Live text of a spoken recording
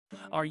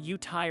Are you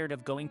tired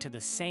of going to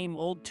the same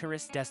old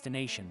tourist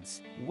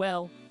destinations?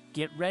 Well,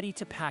 get ready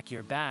to pack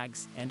your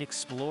bags and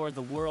explore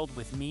the world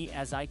with me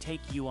as I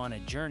take you on a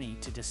journey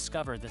to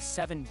discover the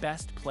 7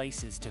 best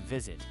places to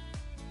visit.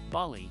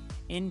 Bali,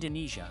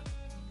 Indonesia.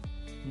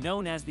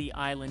 Known as the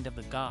Island of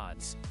the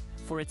Gods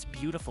for its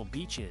beautiful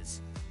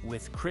beaches,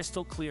 with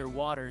crystal clear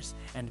waters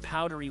and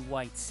powdery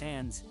white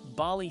sands,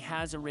 Bali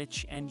has a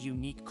rich and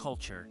unique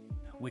culture,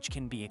 which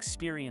can be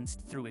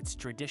experienced through its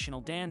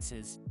traditional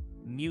dances,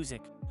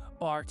 music,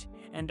 art,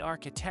 and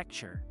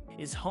architecture.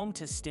 Is home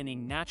to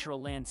stunning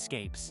natural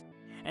landscapes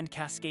and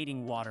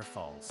cascading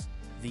waterfalls.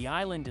 The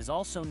island is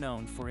also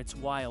known for its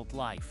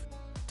wildlife,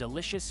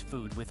 delicious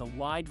food with a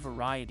wide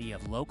variety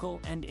of local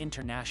and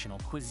international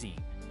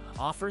cuisine,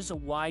 offers a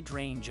wide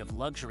range of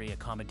luxury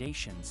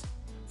accommodations,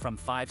 from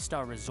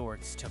 5-star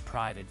resorts to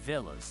private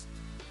villas.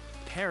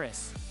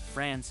 Paris,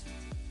 France.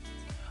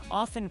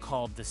 Often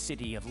called the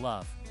City of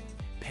Love,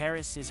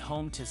 Paris is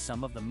home to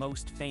some of the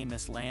most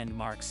famous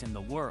landmarks in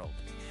the world,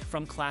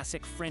 from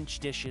classic French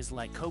dishes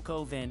like coq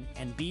au vin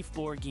and beef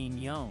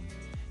bourguignon,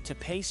 to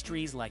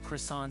pastries like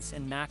croissants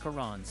and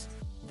macarons.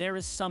 There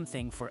is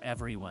something for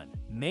everyone.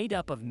 Made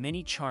up of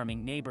many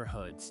charming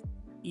neighborhoods,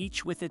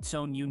 each with its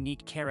own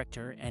unique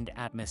character and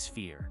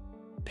atmosphere.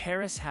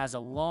 Paris has a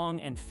long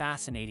and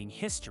fascinating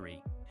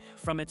history,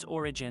 from its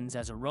origins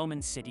as a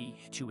Roman city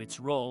to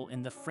its role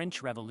in the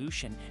French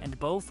Revolution and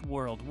both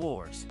World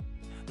Wars.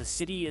 The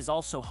city is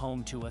also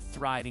home to a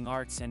thriving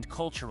arts and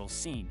cultural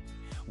scene,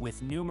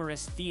 with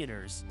numerous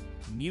theaters,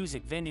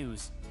 music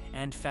venues,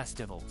 and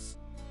festivals.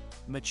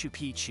 Machu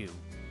Picchu.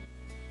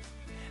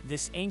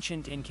 This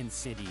ancient Incan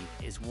city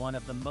is one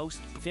of the most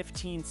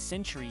 15th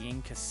century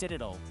Inca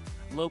citadel,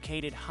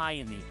 located high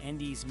in the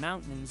Andes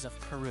Mountains of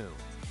Peru.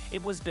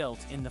 It was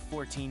built in the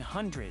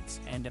 1400s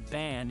and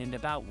abandoned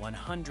about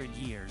 100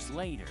 years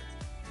later.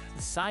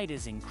 The site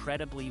is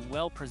incredibly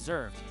well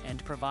preserved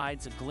and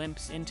provides a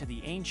glimpse into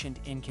the ancient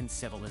Incan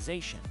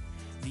civilization.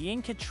 The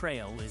Inca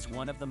Trail is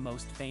one of the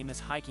most famous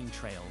hiking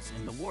trails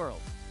in the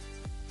world.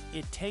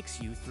 It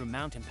takes you through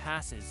mountain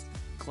passes,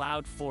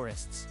 cloud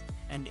forests,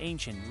 and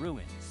ancient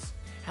ruins,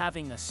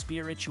 having a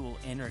spiritual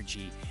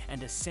energy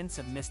and a sense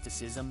of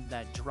mysticism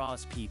that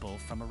draws people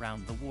from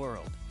around the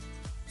world.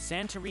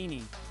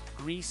 Santorini,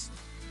 Greece.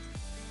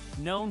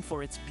 Known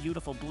for its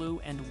beautiful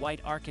blue and white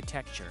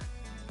architecture,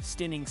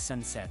 stunning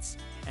sunsets,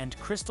 and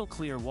crystal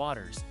clear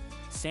waters,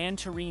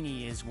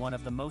 Santorini is one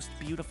of the most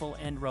beautiful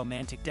and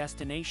romantic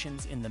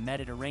destinations in the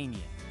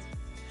Mediterranean.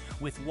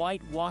 With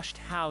whitewashed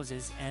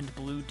houses and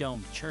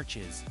blue-domed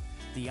churches,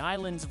 the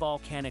island's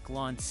volcanic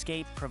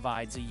landscape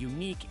provides a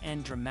unique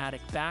and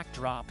dramatic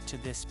backdrop to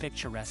this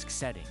picturesque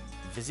setting.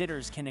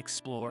 Visitors can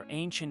explore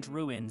ancient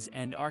ruins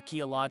and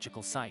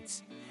archaeological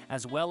sites,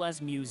 as well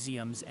as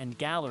museums and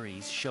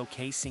galleries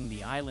showcasing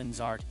the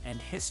island's art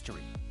and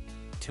history.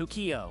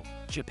 Tokyo,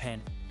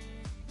 Japan.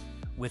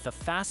 With a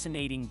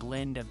fascinating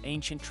blend of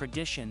ancient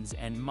traditions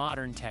and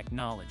modern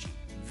technology,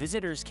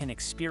 visitors can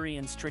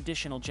experience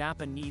traditional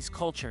Japanese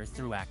culture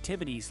through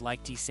activities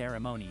like tea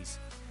ceremonies,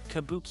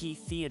 kabuki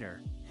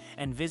theater,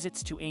 and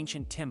visits to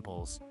ancient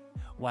temples,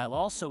 while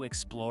also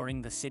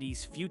exploring the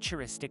city's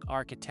futuristic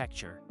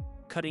architecture,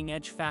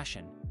 cutting-edge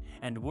fashion,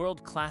 and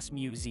world-class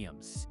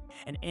museums.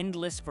 An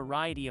endless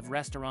variety of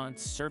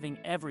restaurants serving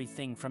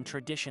everything from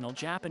traditional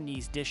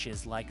Japanese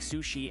dishes like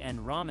sushi and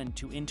ramen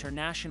to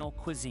international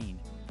cuisine.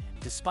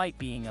 Despite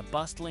being a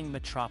bustling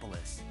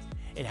metropolis,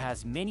 it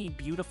has many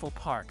beautiful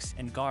parks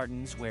and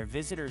gardens where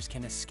visitors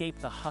can escape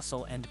the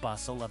hustle and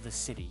bustle of the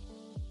city.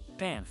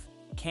 Banff,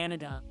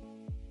 Canada.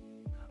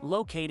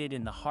 Located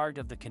in the heart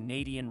of the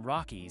Canadian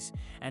Rockies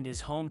and is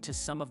home to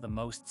some of the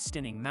most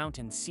stunning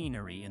mountain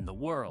scenery in the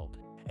world.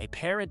 A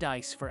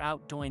paradise for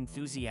outdoor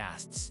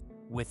enthusiasts,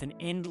 with an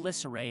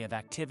endless array of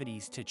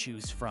activities to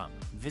choose from.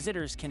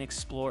 Visitors can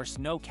explore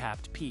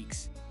snow-capped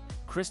peaks,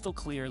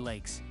 crystal-clear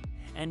lakes,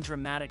 and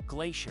dramatic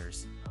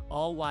glaciers,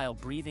 all while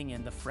breathing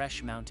in the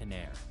fresh mountain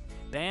air.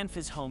 Banff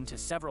is home to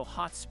several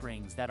hot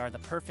springs that are the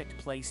perfect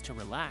place to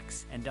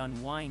relax and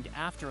unwind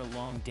after a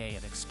long day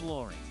of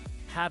exploring.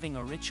 Having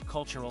a rich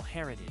cultural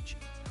heritage,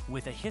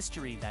 with a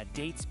history that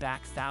dates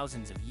back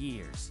thousands of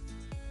years.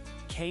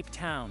 Cape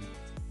Town.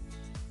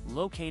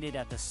 Located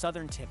at the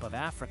southern tip of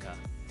Africa,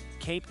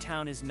 Cape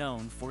Town is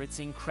known for its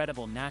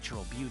incredible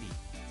natural beauty,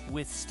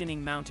 with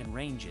stunning mountain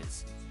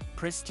ranges,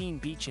 pristine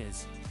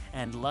beaches,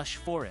 and lush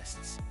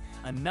forests,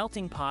 a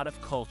melting pot of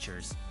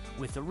cultures,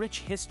 with a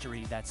rich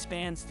history that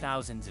spans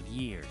thousands of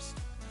years.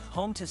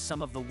 Home to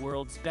some of the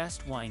world's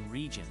best wine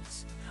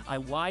regions, a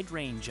wide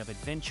range of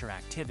adventure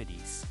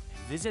activities.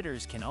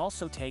 Visitors can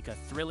also take a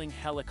thrilling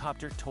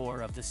helicopter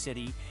tour of the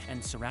city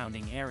and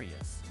surrounding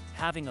areas,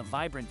 having a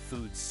vibrant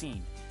food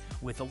scene,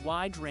 with a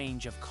wide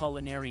range of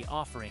culinary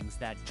offerings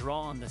that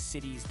draw on the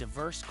city's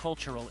diverse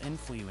cultural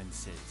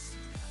influences.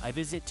 A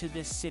visit to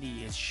this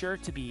city is sure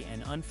to be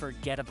an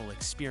unforgettable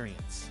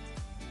experience.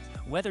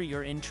 Whether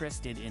you're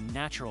interested in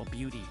natural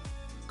beauty,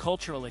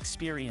 cultural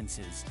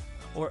experiences,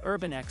 or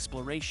urban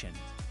exploration,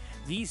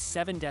 These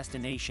 7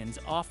 destinations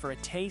offer a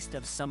taste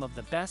of some of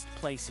the best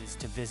places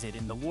to visit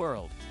in the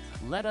world.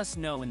 Let us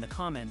know in the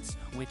comments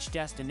which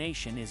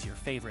destination is your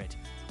favorite,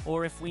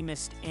 or if we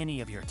missed any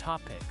of your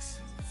top picks.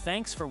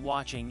 Thanks for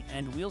watching,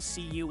 and we'll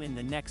see you in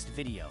the next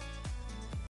video.